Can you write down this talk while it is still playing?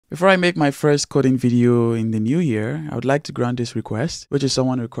Before I make my first coding video in the new year, I would like to grant this request, which is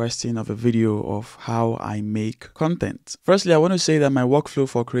someone requesting of a video of how I make content. Firstly, I want to say that my workflow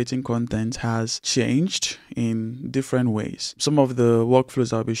for creating content has changed in different ways. Some of the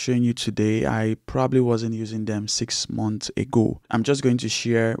workflows I'll be showing you today, I probably wasn't using them 6 months ago. I'm just going to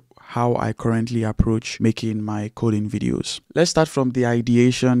share how I currently approach making my coding videos. Let's start from the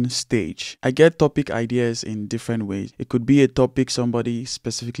ideation stage. I get topic ideas in different ways. It could be a topic somebody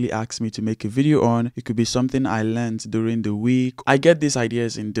specifically asked me to make a video on. It could be something I learned during the week. I get these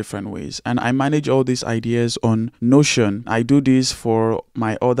ideas in different ways, and I manage all these ideas on Notion. I do this for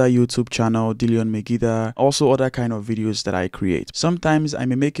my other YouTube channel, Dillion Megida, also other kind of videos that I create. Sometimes I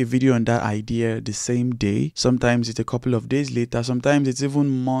may make a video on that idea the same day. Sometimes it's a couple of days later. Sometimes it's even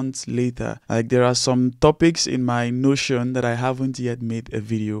months later. Like there are some topics in my Notion that I haven't yet made a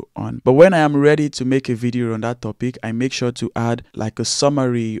video on. But when I am ready to make a video on that topic, I make sure to add like a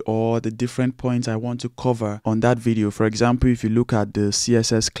summary or the different points I want to cover on that video. For example, if you look at the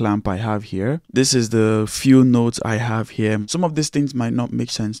CSS clamp I have here, this is the few notes I have here. Some of these things might not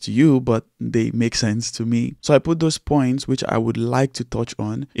make sense to you, but they make sense to me. So I put those points which I would like to touch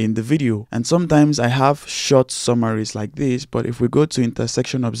on in the video. And sometimes I have short summaries like this, but if we go to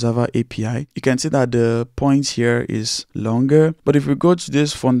intersection observer API, you can see that the points here is longer. But if we go to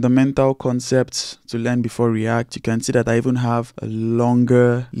this fundamental concepts to learn before React, you can see that I even have a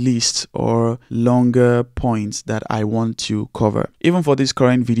longer list or longer points that I want to cover. Even for this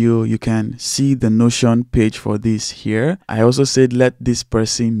current video, you can see the Notion page for this here. I also said let this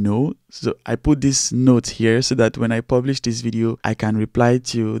person know. So I put this note here so that when I publish this video, I can reply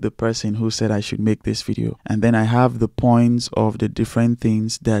to the person who said I should make this video. And then I have the points of the different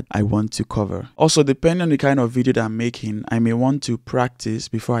things that I want to cover. Also, depending on the kind of video that I'm making, I may want to practice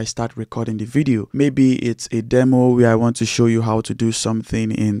before I start recording the video. Maybe it's a demo where I want to show you how to do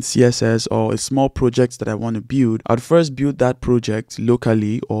something in CSS, or a small project that I want to build. I'd first build that project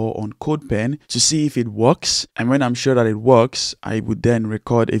locally or on CodePen to see if it works. And when I'm sure that it works, I would then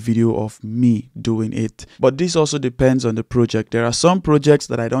record a video of me doing it. But this also depends on the project. There are some projects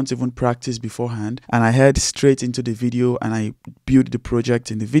that I don't even practice beforehand, and I head straight into the video and I build the project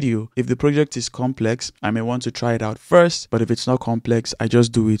in the video. If the project is complex, I may want to try it out first, but if it's not complex, I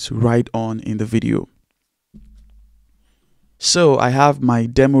just do it right on in the video. So I have my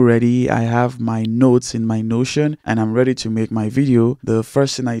demo ready, I have my notes in my Notion, and I'm ready to make my video. The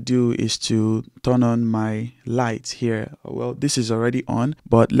first thing I do is to turn on my lights here. Well, this is already on,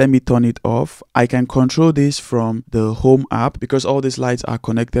 but let me turn it off. I can control this from the home app because all these lights are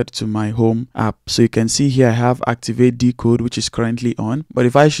connected to my home app. So you can see here I have activate Deeecode, which is currently on. But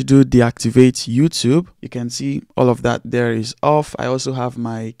if I should do deactivate YouTube, you can see all of that there is off. I also have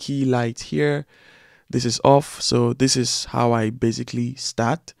my key light here. This is off. So this is how I basically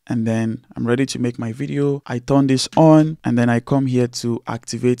start, and then I'm ready to make my video. I turn this on, and then I come here to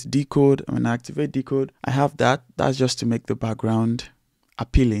activate Deeecode. When I activate Deeecode, I have that. That's just to make the background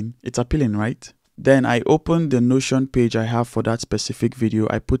appealing. It's appealing, right? Then I open the Notion page I have for that specific video.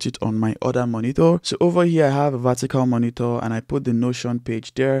 I put it on my other monitor. So over here, I have a vertical monitor and I put the Notion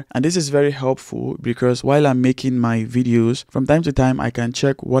page there. And this is very helpful because while I'm making my videos, from time to time, I can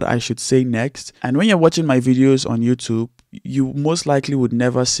check what I should say next. And when you're watching my videos on YouTube, you most likely would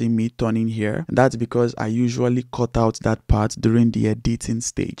never see me turning here. And that's because I usually cut out that part during the editing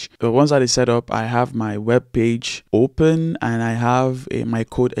stage. But once that is set up, I have my web page open and I have my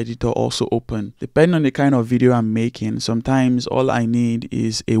code editor also open. Depending on the kind of video I'm making, sometimes all I need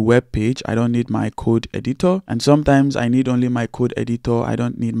is a web page. I don't need my code editor. And sometimes I need only my code editor. I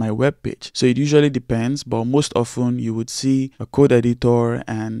don't need my web page. So it usually depends, but most often you would see a code editor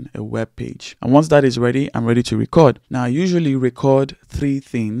and a web page. And once that is ready, I'm ready to record. Now, I usually record 3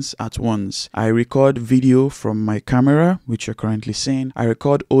 things at once. I record video from my camera, which you're currently seeing. I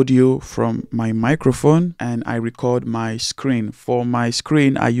record audio from my microphone, and I record my screen. For my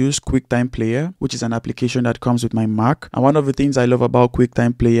screen, I use QuickTime Player, which is an application that comes with my Mac. And one of the things I love about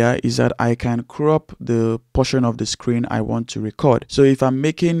QuickTime Player is that I can crop the portion of the screen I want to record. So if I'm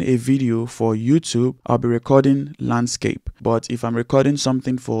making a video for YouTube, I'll be recording landscape. But if I'm recording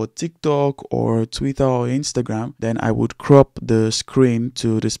something for TikTok or Twitter or Instagram, then I would crop the screen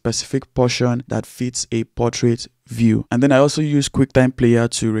to the specific portion that fits a portrait view. And then I also use QuickTime Player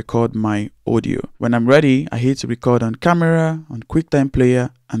to record my audio. When I'm ready, I hit record on camera, on QuickTime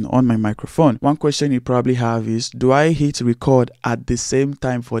Player, and on my microphone. One question you probably have is, do I hit record at the same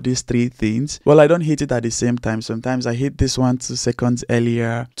time for these 3 things? Well, I don't hit it at the same time. Sometimes I hit this one 2 seconds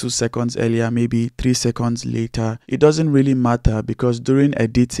earlier, 2 seconds earlier, maybe 3 seconds later. It doesn't really matter because during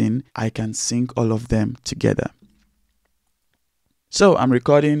editing, I can sync all of them together. So I'm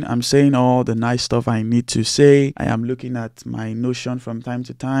recording, I'm saying all the nice stuff I need to say. I am looking at my Notion from time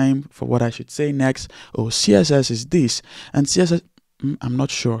to time for what I should say next. Oh, CSS is this, and CSS, I'm not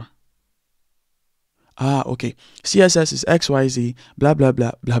sure. Okay. CSS is XYZ, blah, blah,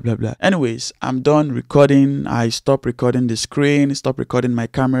 blah, blah, blah, blah. Anyways, I'm done recording. I stop recording the screen, stop recording my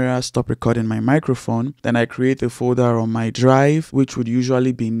camera, stop recording my microphone. Then I create a folder on my drive, which would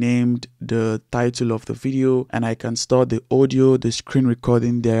usually be named the title of the video. And I can store the audio, the screen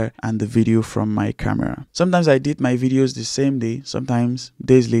recording there, and the video from my camera. Sometimes I edit my videos the same day, sometimes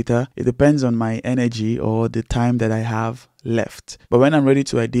days later. It depends on my energy or the time that I have left. But when I'm ready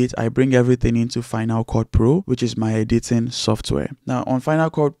to edit, I bring everything into Final Cut Pro, which is my editing software. Now on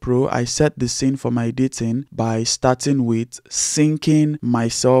Final Cut Pro, I set the scene for my editing by starting with syncing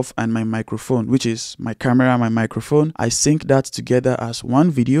myself and my microphone, which is my camera and my microphone. I sync that together as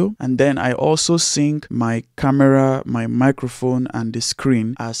one video, and then I also sync my camera, my microphone, and the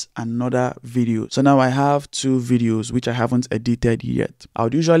screen as another video. So now I have two videos which I haven't edited yet. I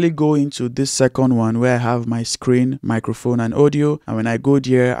would usually go into this second one where I have my screen, microphone, and audio, and when I go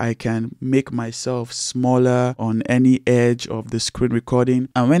there, I can make myself smaller on any edge of the screen recording.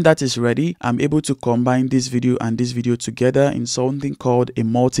 And when that is ready, I'm able to combine this video and this video together in something called a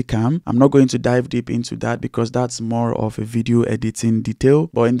multicam. I'm not going to dive deep into that because that's more of a video editing detail.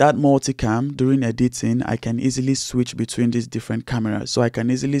 But in that multicam, during editing, I can easily switch between these different cameras. So I can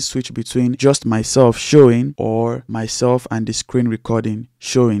easily switch between just myself showing or myself and the screen recording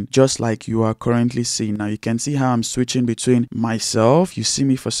showing, just like you are currently seeing. Now you can see how I'm switching between myself. You see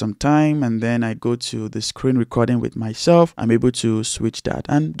me for some time, and then I go to the screen recording with myself. I'm able to switch that.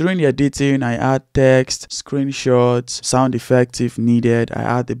 And during the editing, I add text, screenshots, sound effects if needed. I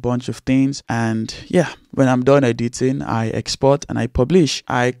add a bunch of things, and yeah, when I'm done editing, I export and I publish.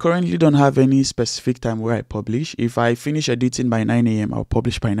 I currently don't have any specific time where I publish. If I finish editing by 9 a.m., I'll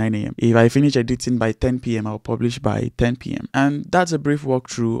publish by 9 a.m. If I finish editing by 10 p.m., I'll publish by 10 p.m. And that's a brief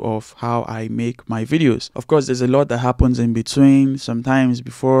walkthrough of how I make my videos. Of course, there's a lot that happens in between. Sometimes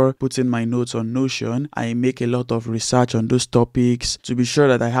before putting my notes on Notion, I make a lot of research on those topics to be sure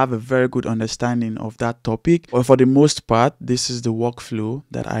that I have a very good understanding of that topic. But for the most part, this is the workflow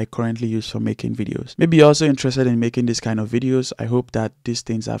that I currently use for making videos. Maybe you're also interested in making this kind of videos. I hope that these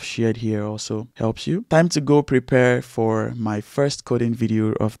things I've shared here also helps you. Time to go prepare for my first coding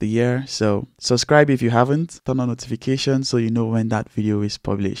video of the year. So subscribe if you haven't, turn on notifications so you know when that video is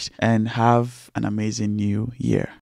published, and have an amazing new year.